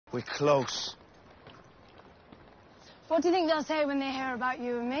We're close. What do you think they'll say when they hear about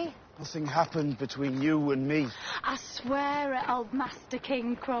you and me? Nothing happened between you and me. I swear it, old Master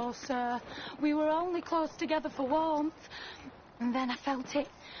King Crow, sir. We were only close together for warmth. And then I felt it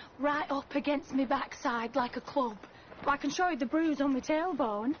right up against me backside like a club. I can show you the bruise on my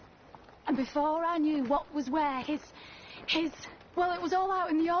tailbone. And before I knew what was where, well, it was all out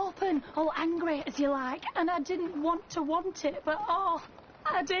in the open, all angry, as you like. And I didn't want to want it, but oh,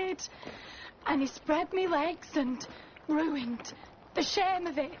 I did. And he spread me legs and ruined. The shame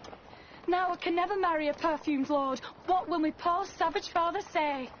of it. Now I can never marry a perfumed lord. What will my poor savage father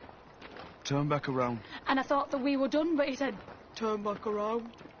say? Turn back around. And I thought that we were done, but he said, turn back around.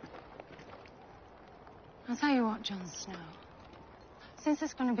 I'll tell you what, Jon Snow. Since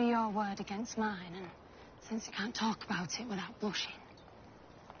it's going to be your word against mine, and since you can't talk about it without blushing,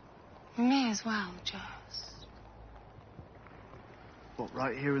 we may as well just... What,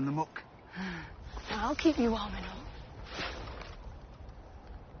 right here in the muck? I'll keep you warm enough.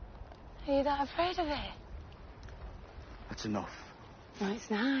 Are you that afraid of it? That's enough. No, it's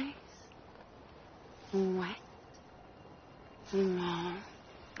nice. And wet. And warm.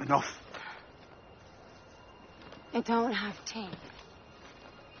 Enough. It don't have teeth.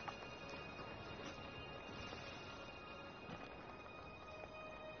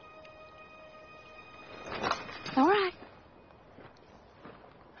 All right.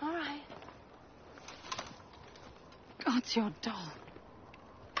 All right. God's your dog.